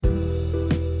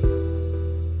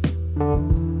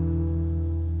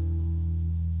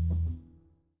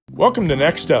Welcome to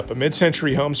Next Up, a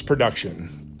Mid-Century Homes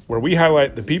production, where we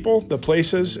highlight the people, the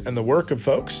places, and the work of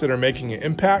folks that are making an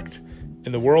impact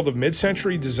in the world of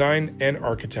mid-century design and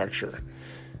architecture.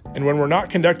 And when we're not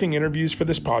conducting interviews for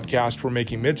this podcast, we're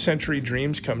making mid-century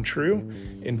dreams come true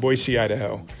in Boise,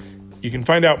 Idaho. You can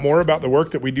find out more about the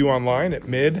work that we do online at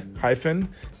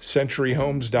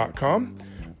mid-centuryhomes.com,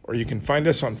 or you can find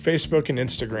us on Facebook and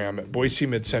Instagram at Boise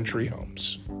Mid-Century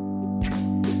Homes.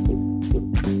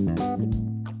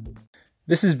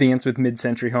 This is Vance with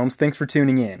Mid-Century Homes. Thanks for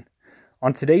tuning in.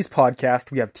 On today's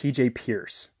podcast, we have TJ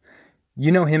Pierce.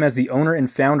 You know him as the owner and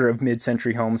founder of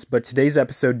Mid-Century Homes, but today's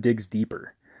episode digs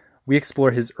deeper. We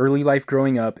explore his early life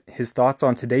growing up, his thoughts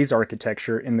on today's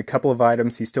architecture, and the couple of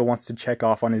items he still wants to check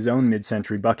off on his own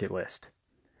mid-century bucket list.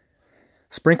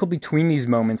 Sprinkled between these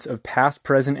moments of past,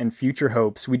 present, and future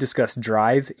hopes, we discuss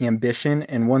drive, ambition,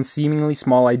 and one seemingly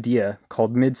small idea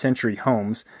called Mid-Century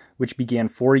Homes, which began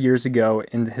 4 years ago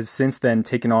and has since then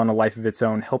taken on a life of its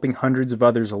own, helping hundreds of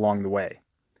others along the way.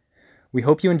 We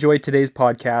hope you enjoyed today's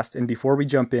podcast, and before we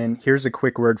jump in, here's a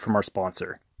quick word from our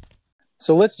sponsor.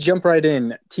 So let's jump right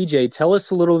in. TJ, tell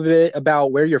us a little bit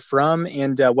about where you're from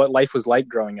and what life was like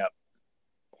growing up.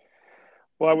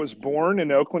 Well, I was born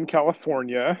in Oakland,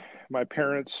 California. My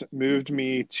parents moved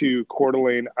me to Coeur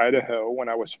d'Alene, Idaho when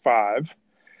I was 5.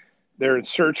 They're in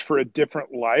search for a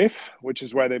different life, which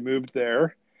is why they moved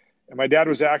there. And my dad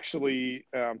was actually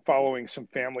following some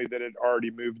family that had already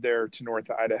moved there to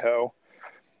North Idaho.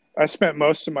 I spent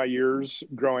most of my years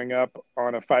growing up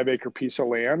on a 5-acre piece of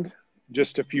land,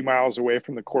 just a few miles away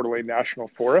from the Coeur d'Alene National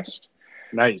Forest.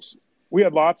 Nice. We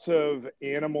had lots of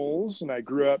animals, and I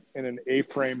grew up in an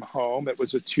A-frame home. It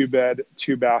was a 2-bed,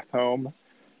 2-bath home.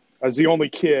 I was the only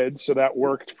kid, so that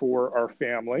worked for our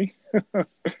family.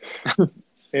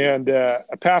 And I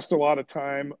passed a lot of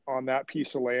time on that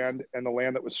piece of land and the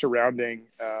land that was surrounding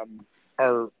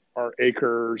our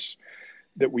acres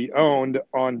that we owned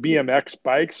on BMX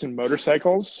bikes and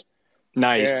motorcycles.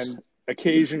 Nice. And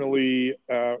occasionally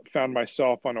found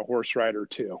myself on a horse ride or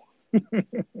two.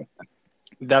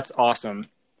 That's awesome.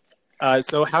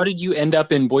 So how did you end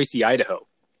up in Boise, Idaho?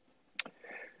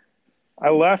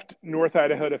 I left North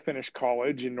Idaho to finish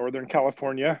college in Northern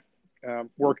California.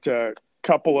 Worked a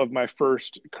couple of my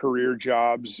first career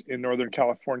jobs in Northern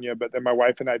California, but then my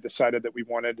wife and I decided that we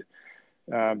wanted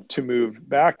to move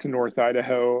back to North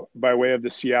Idaho by way of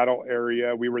the Seattle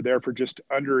area. We were there for just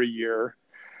under a year.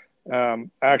 I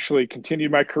actually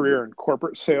continued my career in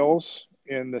corporate sales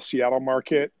in the Seattle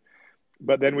market,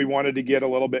 but then we wanted to get a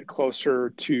little bit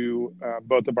closer to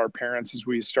both of our parents as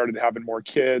we started having more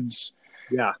kids.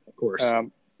 Yeah, of course.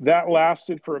 That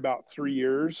lasted for about 3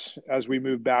 years as we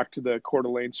moved back to the Coeur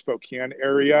d'Alene, Spokane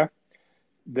area.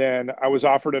 Then I was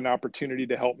offered an opportunity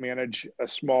to help manage a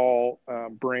small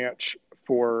branch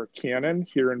for Canon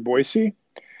here in Boise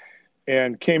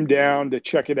and came down to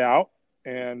check it out.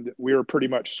 And we were pretty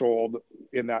much sold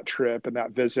in that trip and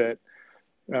that visit.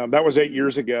 That was 8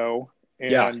 years ago.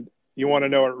 And You want to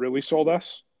know what really sold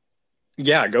us?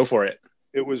 Yeah, go for it.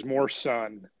 It was more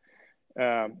sun.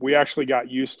 We actually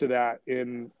got used to that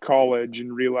in college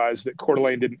and realized that Coeur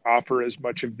d'Alene didn't offer as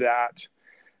much of that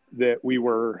we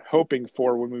were hoping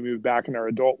for when we moved back in our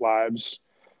adult lives.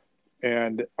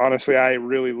 And honestly, I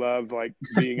really love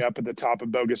being up at the top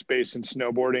of Bogus Basin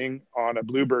snowboarding on a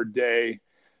Bluebird day,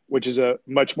 which is a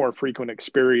much more frequent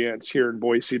experience here in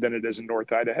Boise than it is in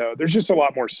North Idaho. There's just a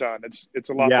lot more sun. It's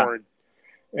a lot more.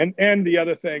 And the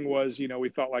other thing was, we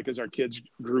felt like as our kids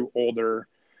grew older,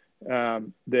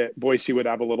 that Boise would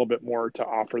have a little bit more to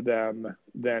offer them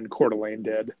than Coeur d'Alene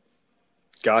did.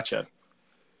 Gotcha.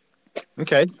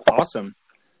 Okay, awesome.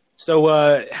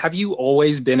 So have you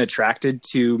always been attracted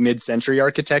to mid-century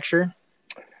architecture?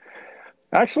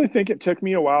 I actually think it took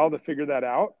me a while to figure that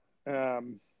out.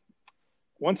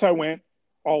 Once I went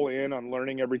all in on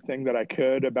learning everything that I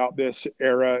could about this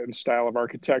era and style of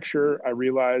architecture, I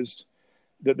realized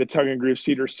that the tongue and groove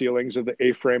cedar ceilings of the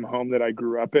A-frame home that I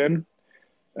grew up in,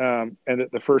 and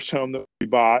that the first home that we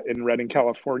bought in Redding,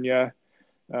 California,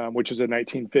 which is a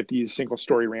 1950s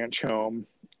single-story ranch home,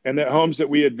 and the homes that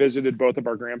we had visited both of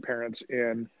our grandparents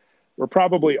in were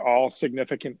probably all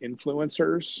significant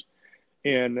influencers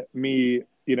in me,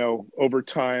 over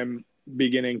time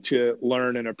beginning to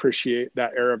learn and appreciate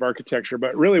that era of architecture.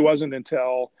 But it really wasn't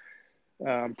until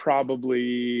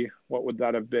probably, what would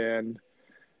that have been?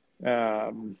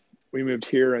 We moved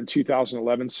here in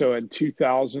 2011. So in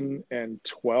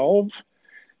 2012,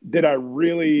 did I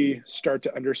really start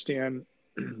to understand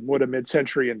what a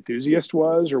mid-century enthusiast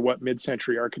was or what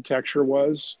mid-century architecture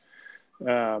was.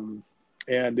 And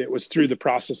it was through the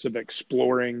process of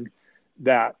exploring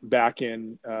that back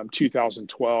in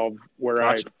 2012 where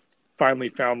Gotcha. finally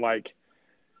found like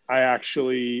I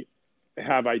actually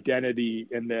have identity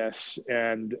in this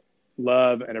and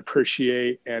love and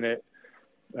appreciate, and it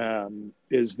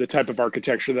is the type of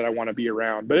architecture that I want to be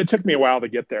around. But it took me a while to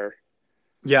get there.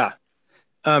 Yeah.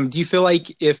 Do you feel like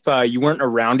if you weren't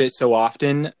around it so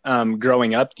often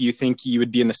growing up, do you think you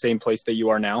would be in the same place that you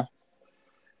are now?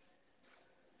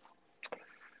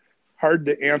 Hard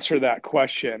to answer that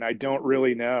question. I don't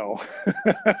really know.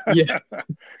 Yeah.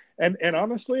 And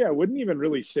honestly, I wouldn't even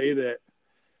really say that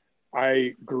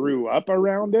I grew up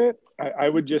around it. I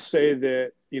would just say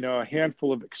that, a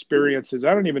handful of experiences.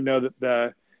 I don't even know that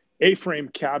the A-frame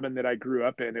cabin that I grew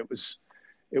up in, it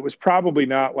was probably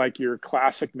not like your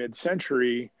classic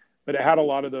mid-century, but it had a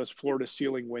lot of those floor to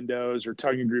ceiling windows or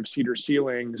tongue and groove cedar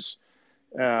ceilings.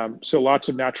 So lots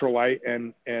of natural light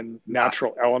and Yeah.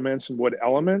 natural elements and wood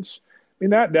elements. I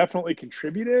mean, that definitely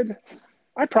contributed.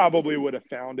 I probably would have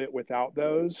found it without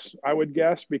those, I would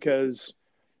guess, because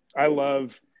I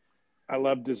love I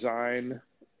love design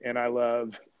and I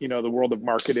love, the world of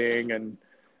marketing. And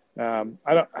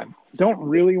I don't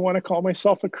really want to call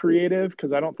myself a creative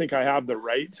because I don't think I have the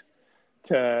right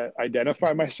to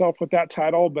identify myself with that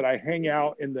title, but I hang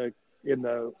out in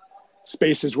the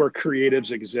spaces where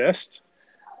creatives exist.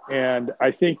 And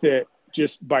I think that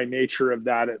just by nature of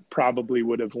that, it probably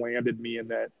would have landed me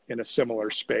in a similar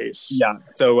space. Yeah.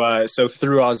 So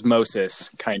through osmosis,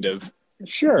 kind of, you would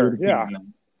Sure. have Yeah, found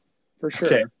them. for Okay.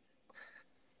 sure.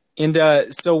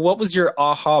 And so what was your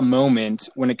aha moment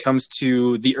when it comes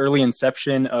to the early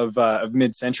inception of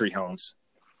mid-century homes?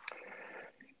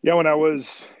 Yeah, when I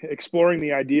was exploring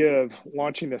the idea of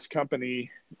launching this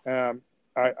company,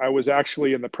 I was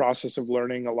actually in the process of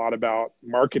learning a lot about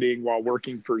marketing while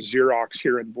working for Xerox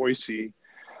here in Boise.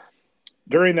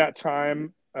 During that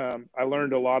time, I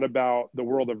learned a lot about the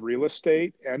world of real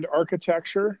estate and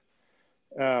architecture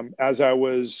as I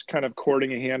was kind of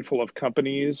courting a handful of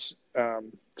companies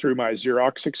through my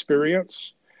Xerox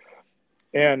experience.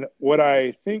 And what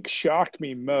I think shocked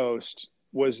me most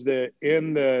was that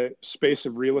in the space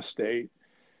of real estate,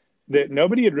 that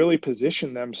nobody had really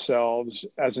positioned themselves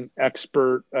as an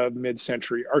expert of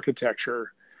mid-century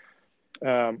architecture.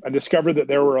 I discovered that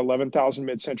there were 11,000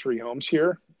 mid-century homes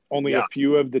here. Only a Yeah.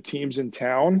 few of the teams in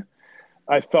town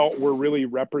I felt were really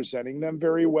representing them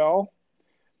very well,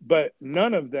 but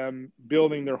none of them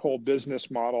building their whole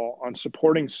business model on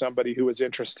supporting somebody who was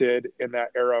interested in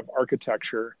that era of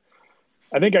architecture.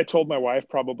 I think I told my wife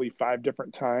probably 5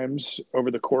 different times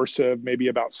over the course of maybe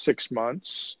about 6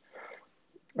 months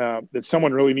that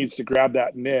someone really needs to grab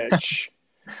that niche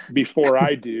before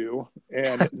I do,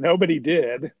 and nobody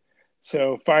did.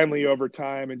 So finally, over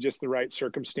time and just the right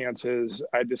circumstances,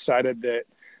 I decided that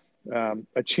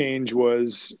a change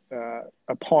was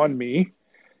upon me,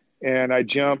 and I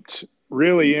jumped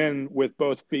really in with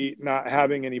both feet, not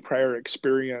having any prior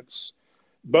experience,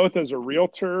 both as a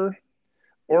realtor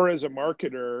or as a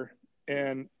marketer.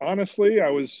 And honestly, I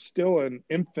was still an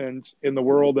infant in the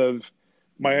world of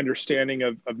my understanding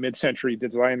of mid-century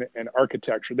design and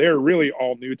architecture. They are really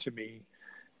all new to me,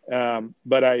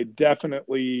 but I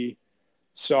definitely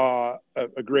saw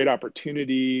a great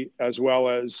opportunity as well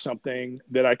as something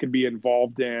that I could be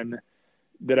involved in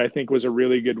that I think was a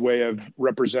really good way of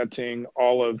representing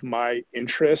all of my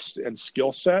interests and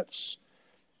skill sets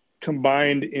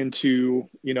combined into,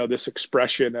 this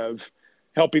expression of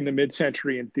helping the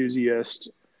mid-century enthusiast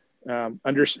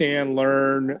understand,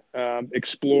 learn,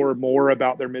 explore more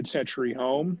about their mid-century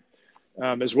home,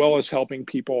 as well as helping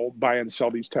people buy and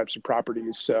sell these types of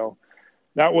properties. So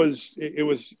it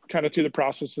was kind of through the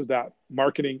process of that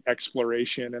marketing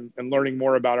exploration and learning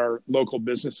more about our local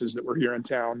businesses that were here in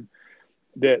town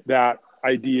that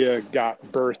idea got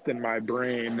birthed in my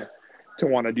brain to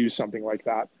want to do something like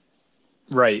that.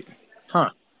 Right.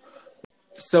 Huh.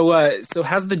 So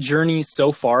has the journey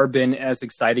so far been as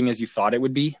exciting as you thought it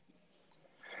would be?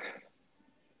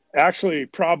 Actually,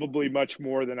 probably much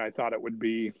more than I thought it would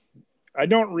be. I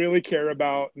don't really care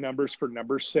about numbers for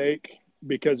numbers' sake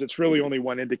because it's really only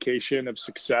one indication of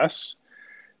success.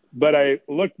 But I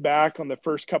look back on the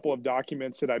first couple of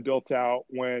documents that I built out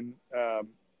when,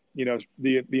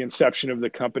 the inception of the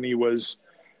company was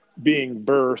being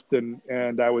birthed,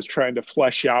 and I was trying to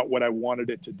flesh out what I wanted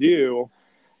it to do.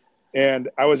 And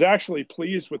I was actually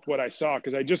pleased with what I saw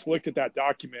because I just looked at that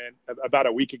document about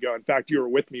a week ago. In fact, you were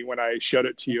with me when I showed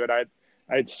it to you, and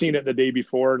I'd seen it the day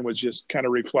before and was just kind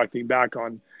of reflecting back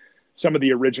on some of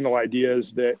the original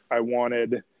ideas that I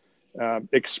wanted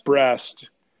expressed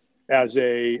as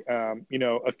a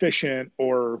efficient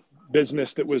or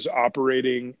business that was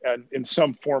operating in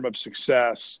some form of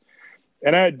success.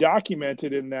 And I had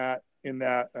documented in that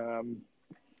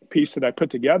piece that I put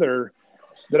together,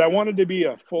 that I wanted to be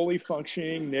a fully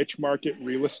functioning niche market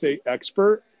real estate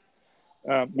expert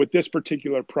with this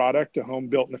particular product, a home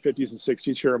built in the 50s and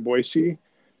 60s here in Boise.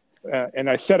 And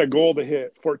I set a goal to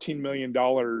hit $14 million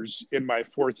in my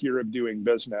fourth year of doing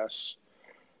business.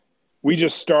 We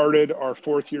just started our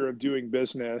fourth year of doing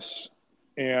business,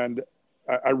 and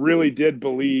I really did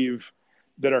believe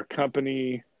that our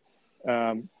company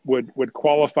would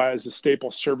qualify as a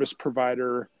staple service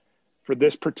provider for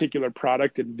this particular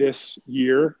product in this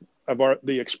year of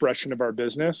the expression of our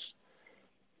business.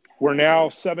 We're now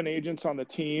 7 agents on the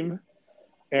team,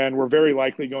 and we're very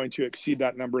likely going to exceed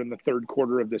that number in the third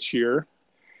quarter of this year.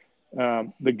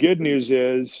 The good news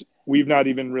is we've not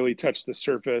even really touched the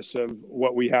surface of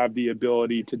what we have the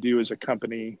ability to do as a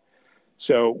company.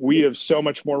 So we have so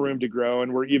much more room to grow,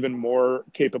 and we're even more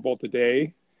capable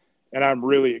today. And I'm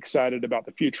really excited about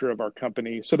the future of our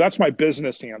company. So that's my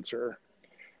business answer.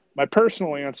 My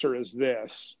personal answer is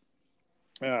this.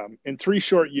 In 3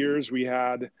 short years we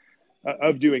had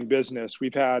of doing business,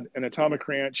 we've had an Atomic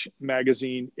Ranch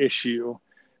magazine issue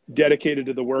dedicated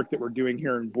to the work that we're doing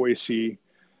here in Boise,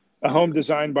 a home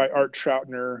designed by Art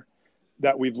Troutner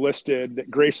that we've listed that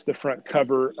graced the front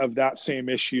cover of that same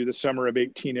issue, the summer of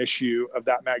 18 issue of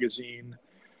that magazine.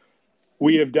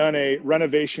 We have done a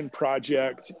renovation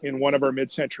project in one of our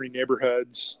mid-century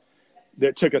neighborhoods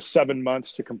that took us 7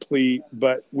 months to complete,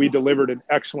 but we delivered an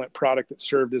excellent product that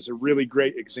served as a really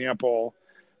great example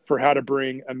for how to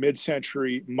bring a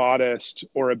mid-century modest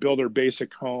or a builder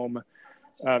basic home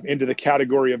into the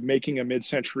category of making a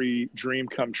mid-century dream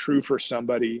come true for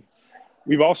somebody.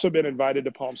 We've also been invited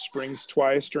to Palm Springs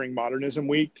twice during Modernism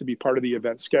Week to be part of the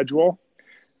event schedule.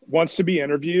 Wants to be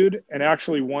interviewed, and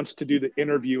actually wants to do the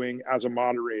interviewing as a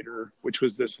moderator, which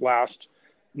was this last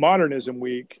Modernism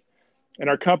Week. And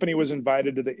our company was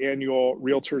invited to the annual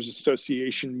Realtors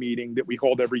Association meeting that we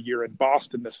hold every year in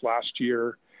Boston this last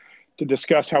year to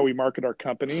discuss how we market our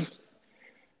company.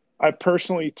 I've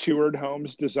personally toured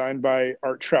homes designed by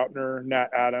Art Troutner, Nat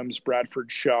Adams,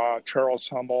 Bradford Shaw, Charles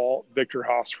Hummel, Victor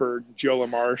Hosford, Joe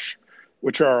LaMarche,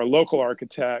 which are our local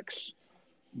architects.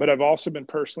 But I've also been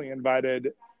personally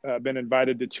invited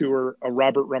to tour a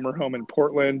Robert Rummer home in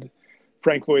Portland,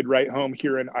 Frank Lloyd Wright home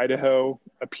here in Idaho,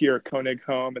 a Pierre Koenig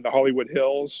home in the Hollywood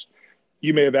Hills.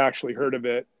 You may have actually heard of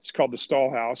it. It's called the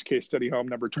Stall House, case study home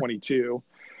number 22.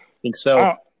 I think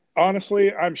so.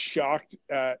 Honestly, I'm shocked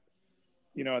at,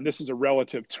 and this is a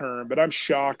relative term, but I'm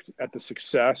shocked at the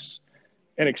success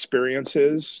and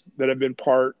experiences that have been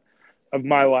part of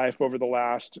my life over the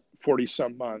last 40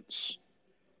 some months.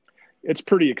 It's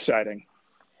pretty exciting.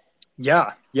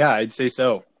 Yeah, I'd say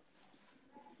so.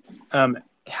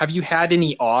 Have you had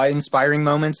any awe-inspiring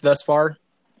moments thus far?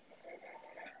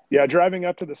 Yeah, driving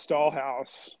up to the Stall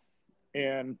House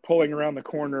and pulling around the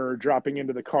corner, dropping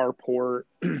into the carport,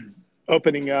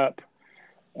 opening up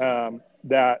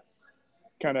that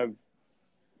kind of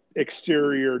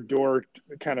exterior door,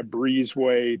 kind of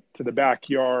breezeway to the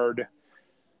backyard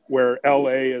where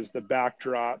LA is the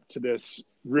backdrop to this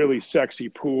really sexy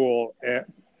pool, and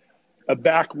a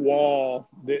back wall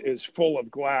that is full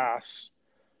of glass.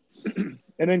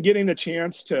 And then getting the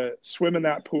chance to swim in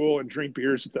that pool and drink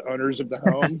beers with the owners of the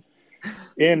home.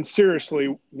 And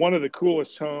seriously, one of the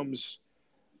coolest homes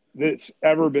that's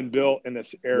ever been built in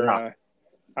this era.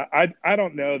 Yeah. I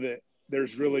don't know that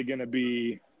there's really going to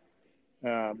be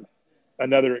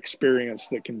another experience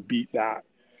that can beat that.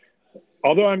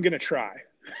 Although I'm going to try.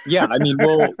 Yeah, I mean,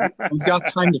 well, we've got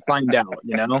time to find out,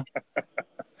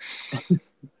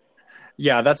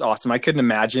 Yeah, that's awesome. I couldn't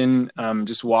imagine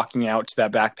just walking out to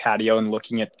that back patio and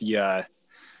looking at the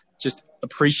just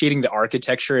appreciating the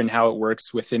architecture and how it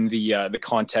works within the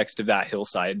context of that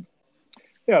hillside.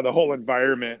 Yeah, the whole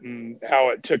environment and how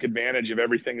it took advantage of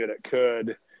everything that it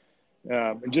could,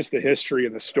 and just the history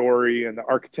and the story and the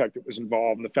architect that was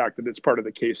involved and the fact that it's part of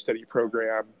the case study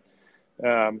program.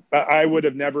 I would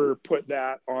have never put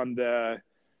that on the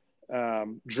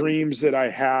dreams that I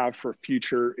have for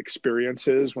future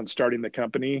experiences when starting the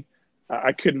company.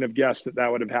 I couldn't have guessed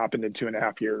that would have happened in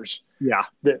 2.5 years. Yeah.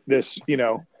 This,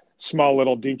 small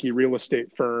little dinky real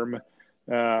estate firm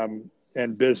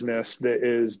and business that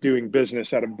is doing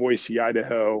business out of Boise,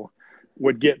 Idaho,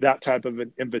 would get that type of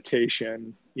an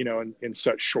invitation, in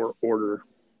such short order.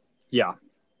 Yeah.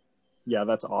 Yeah,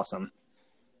 that's awesome.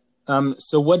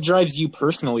 So what drives you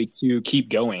personally to keep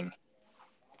going?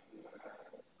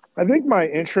 I think my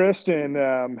interest in,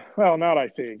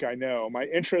 I know my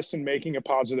interest in making a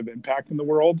positive impact in the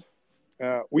world.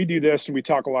 We do this, and we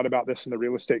talk a lot about this in the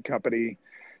real estate company.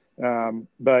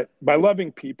 But by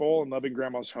loving people and loving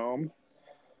grandma's home,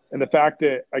 And the fact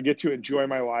that I get to enjoy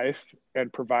my life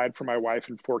and provide for my wife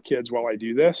and 4 kids while I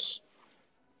do this,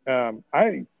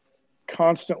 I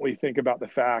constantly think about the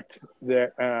fact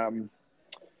that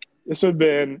this would have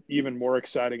been even more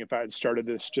exciting if I had started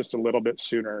this just a little bit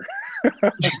sooner.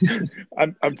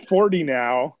 I'm 40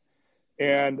 now,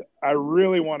 and I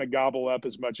really want to gobble up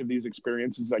as much of these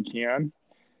experiences as I can.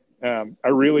 I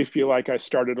really feel like I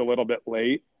started a little bit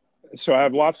late. So I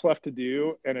have lots left to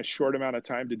do and a short amount of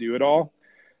time to do it all.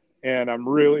 And I'm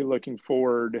really looking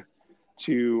forward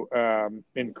to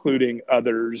including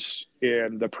others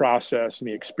in the process and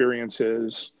the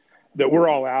experiences that we're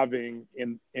all having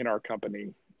in our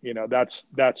company. You know, that's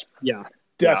Yeah.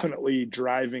 definitely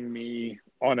driving me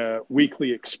on a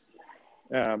weekly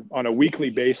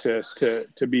basis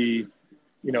to be,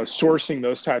 you know, sourcing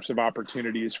those types of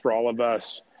opportunities for all of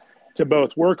us to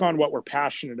both work on what we're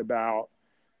passionate about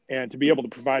and to be able to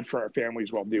provide for our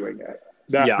families while doing it.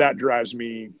 That drives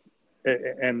me.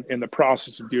 And in the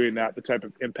process of doing that, the type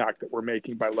of impact that we're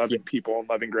making by loving people and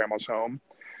loving grandma's home,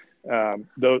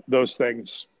 those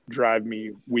things drive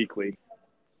me weekly.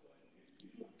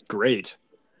 Great.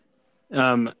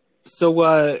 So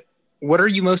what are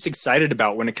you most excited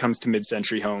about when it comes to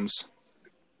Mid-Century Homes?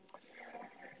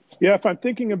 Yeah, if I'm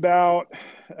thinking about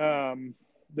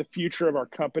the future of our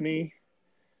company,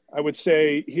 I would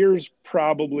say here's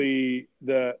probably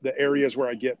the areas where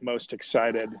I get most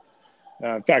excited.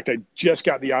 In fact, I just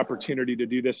got the opportunity to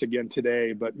do this again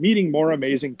today, but meeting more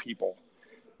amazing people.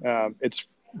 It's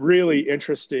really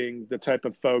interesting the type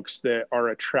of folks that are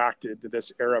attracted to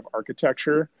this era of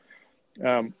architecture.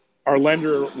 Our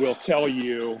lender will tell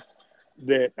you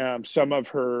that some of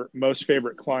her most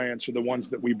favorite clients are the ones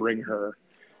that we bring her.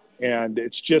 And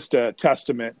it's just a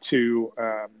testament to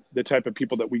the type of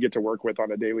people that we get to work with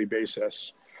on a daily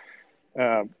basis.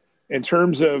 In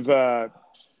terms of,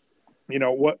 you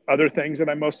know, what other things that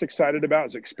I'm most excited about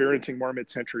is experiencing more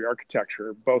mid-century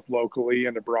architecture, both locally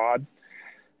and abroad.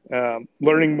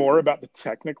 Learning more about the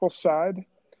technical side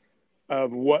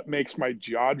of what makes my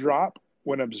jaw drop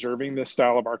when observing this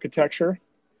style of architecture.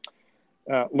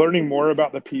 Learning more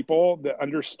about the people that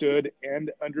understood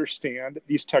and understand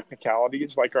these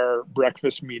technicalities, like our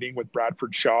breakfast meeting with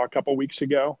Bradford Shaw a couple weeks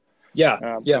ago.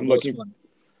 I'm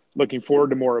looking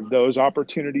forward to more of those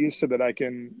opportunities so that I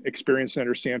can experience and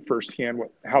understand firsthand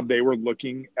how they were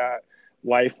looking at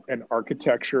life and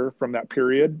architecture from that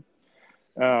period.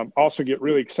 Also get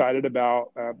really excited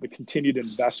about the continued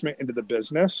investment into the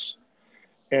business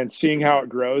and seeing how it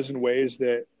grows in ways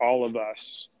that all of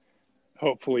us,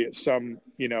 hopefully at some,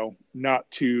 you know, not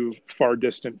too far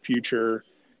distant future,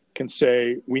 can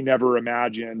say we never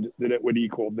imagined that it would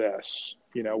equal this,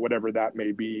 you know, whatever that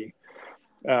may be.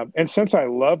 And since I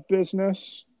love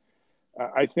business,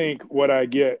 I think what I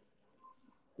get,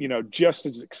 you know, just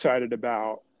as excited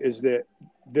about is that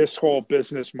this whole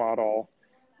business model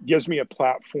gives me a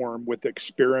platform with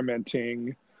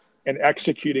experimenting and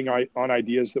executing on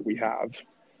ideas that we have.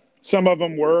 Some of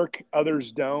them work,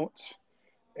 others don't.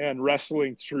 And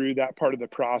wrestling through that part of the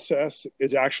process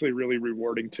is actually really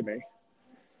rewarding to me.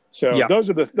 So those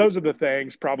are the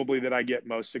things probably that I get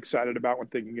most excited about when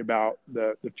thinking about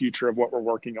the future of what we're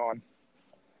working on.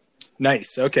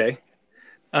 Nice. Okay.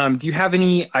 Do you have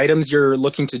any items you're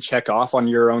looking to check off on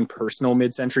your own personal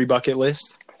mid-century bucket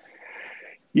list?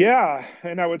 Yeah.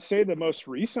 And I would say the most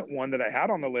recent one that I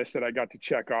had on the list that I got to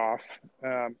check off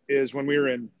is when we were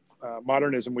in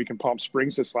Modernism Week in Palm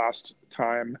Springs this last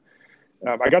time.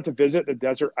 I got to visit the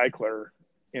Desert Eichler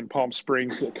in Palm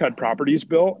Springs that CUD Properties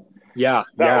built. That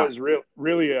was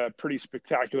really a pretty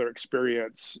spectacular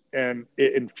experience, and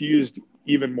it infused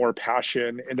even more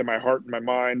passion into my heart and my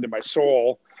mind and my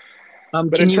soul.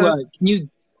 Can you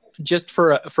just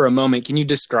for a moment, can you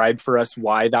describe for us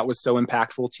why that was so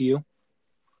impactful to you?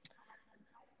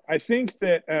 I think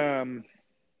that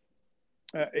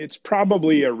it's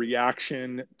probably a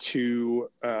reaction to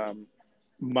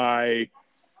my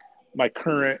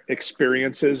current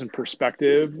experiences and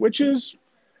perspective, which is,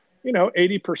 you know,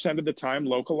 80% of the time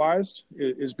localized,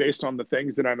 is based on the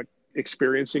things that I'm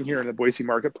experiencing here in the Boise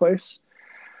marketplace.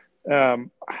 I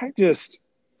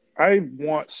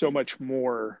want so much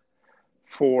more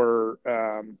for,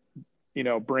 you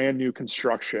know, brand new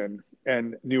construction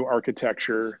and new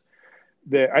architecture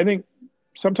that I think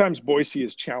sometimes Boise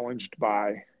is challenged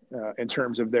by in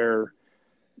terms of their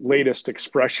latest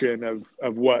expression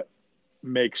of what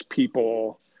makes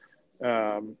people,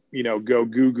 you know, go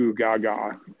goo goo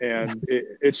gaga. And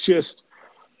it's just,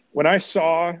 when I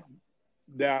saw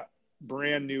that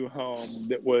brand new home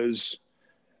that was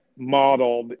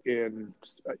modeled in,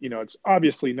 you know, it's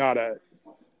obviously not a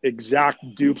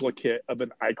exact duplicate of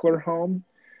an Eichler home,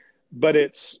 but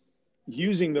it's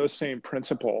using those same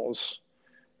principles.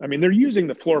 I mean, they're using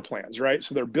the floor plans, right?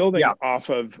 So they're building Yeah. off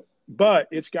of, but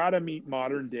it's got to meet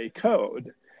modern day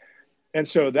code. And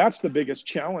so that's the biggest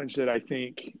challenge that I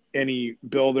think any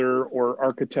builder or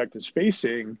architect is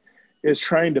facing, is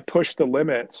trying to push the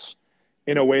limits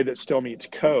in a way that still meets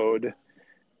code.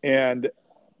 And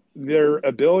their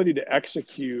ability to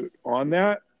execute on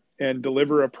that and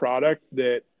deliver a product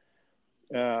that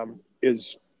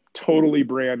is totally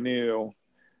brand new,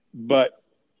 but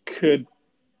could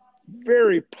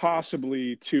very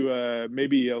possibly to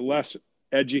maybe a less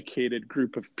educated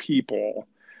group of people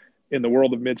in the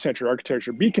world of mid-century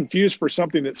architecture be confused for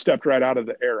something that stepped right out of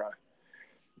the era.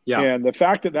 Yeah. And the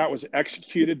fact that that was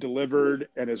executed, delivered,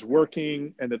 and is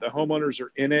working, and that the homeowners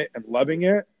are in it and loving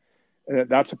it, and that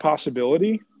that's a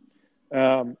possibility,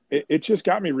 it just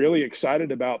got me really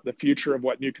excited about the future of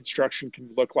what new construction can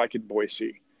look like in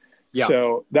Boise. Yeah.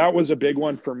 So that was a big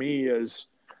one for me, is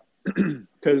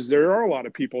because there are a lot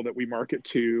of people that we market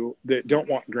to that don't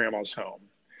want grandma's home,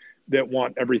 that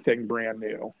want everything brand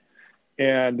new.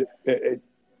 And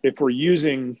if we're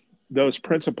using those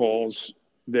principles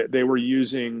that they were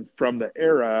using from the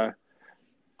era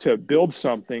to build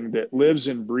something that lives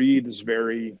and breathes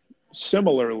very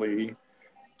similarly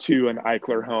to an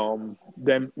Eichler home,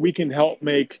 then we can help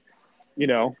make,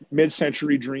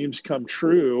 mid-century dreams come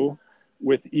true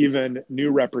with even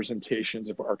new representations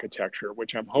of architecture,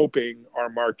 which I'm hoping our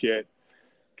market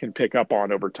can pick up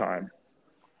on over time.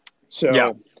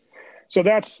 So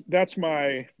that's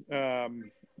my,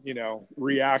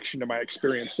 reaction to my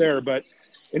experience there. But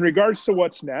in regards to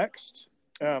what's next,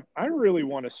 I really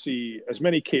want to see as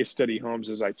many case study homes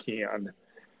as I can.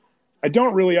 I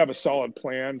don't really have a solid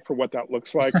plan for what that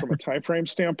looks like from a time frame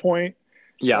standpoint.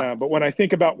 Yeah. But when I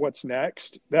think about what's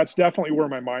next, that's definitely where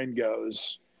my mind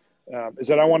goes, is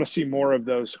that I want to see more of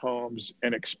those homes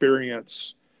and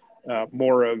experience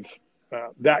more of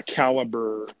that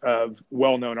caliber of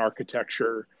well-known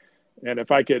architecture. And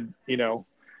if I could,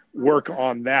 work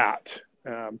on that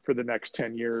for the next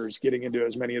 10 years, getting into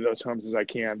as many of those homes as I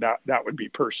can, that would be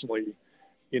personally,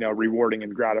 rewarding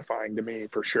and gratifying to me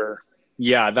for sure.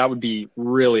 Yeah, that would be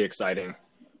really exciting.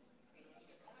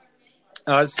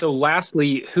 So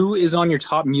lastly, who is on your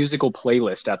top musical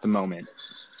playlist at the moment?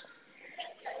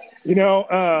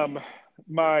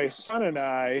 My son and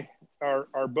I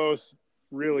are both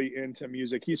really into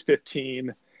music. He's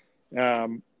 15.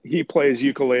 He plays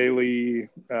ukulele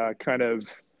kind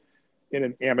of in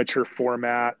an amateur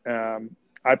format.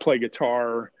 I play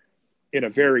guitar in a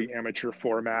very amateur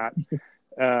format.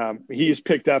 He's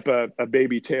picked up a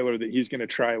baby Taylor that he's going to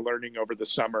try learning over the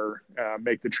summer,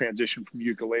 make the transition from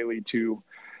ukulele to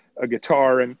a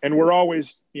guitar. And we're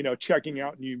always, checking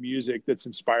out new music that's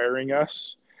inspiring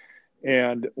us.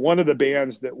 And one of the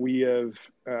bands that we have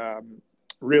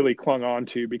really clung on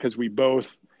to, because we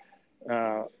both,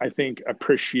 I think,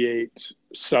 appreciate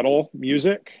subtle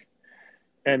music,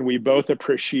 and we both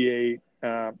appreciate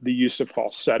the use of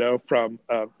falsetto from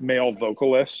a male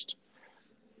vocalist.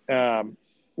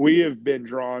 We have been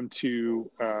drawn to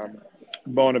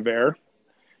Bon Iver.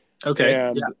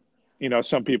 Okay. And,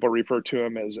 some people refer to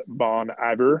him as Bon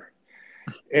Iver.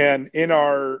 And in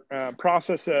our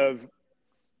process of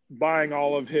buying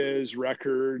all of his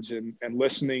records and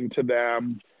listening to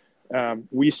them,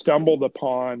 we stumbled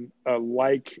upon a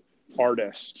like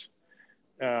artist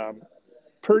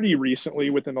pretty recently,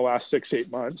 within the last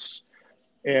 6-8 months.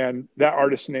 And that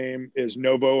artist's name is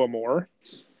Novo Amor.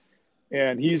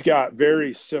 And he's got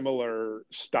very similar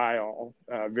style,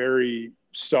 very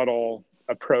subtle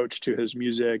approach to his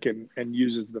music, and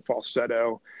uses the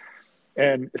falsetto.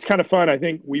 And it's kind of fun. I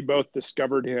think we both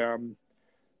discovered him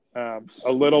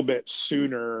a little bit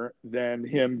sooner than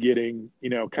him getting,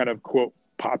 kind of quote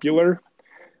popular,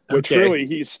 which really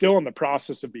he's still in the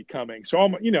process of becoming. So,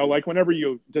 like whenever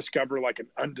you discover like an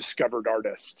undiscovered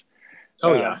artist,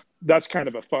 that's kind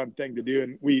of a fun thing to do.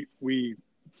 And we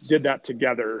did that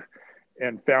together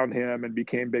and found him and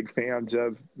became big fans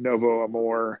of Novo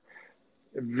Amor.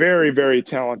 Very, very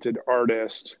talented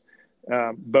artist,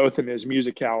 both in his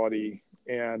musicality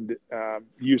and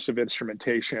use of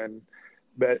instrumentation,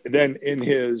 but then in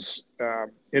his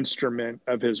instrument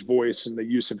of his voice and the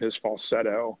use of his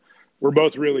falsetto. We're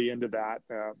both really into that,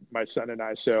 my son and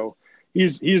I. So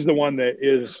he's the one that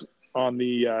is on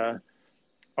the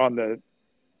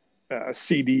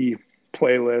CD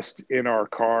playlist in our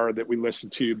car that we listen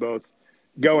to, both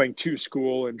going to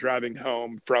school and driving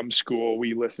home from school.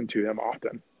 We listen to him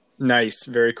often. Nice.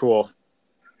 Very cool.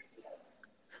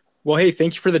 Well, hey,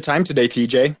 thank you for the time today,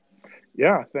 TJ.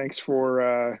 Yeah. Thanks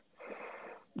for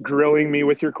grilling me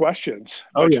with your questions.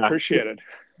 Much appreciated.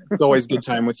 It's always a good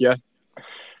time with you.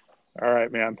 All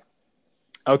right, man.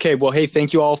 Okay. Well, hey,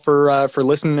 thank you all for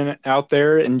listening out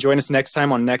there, and join us next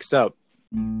time on Next Up.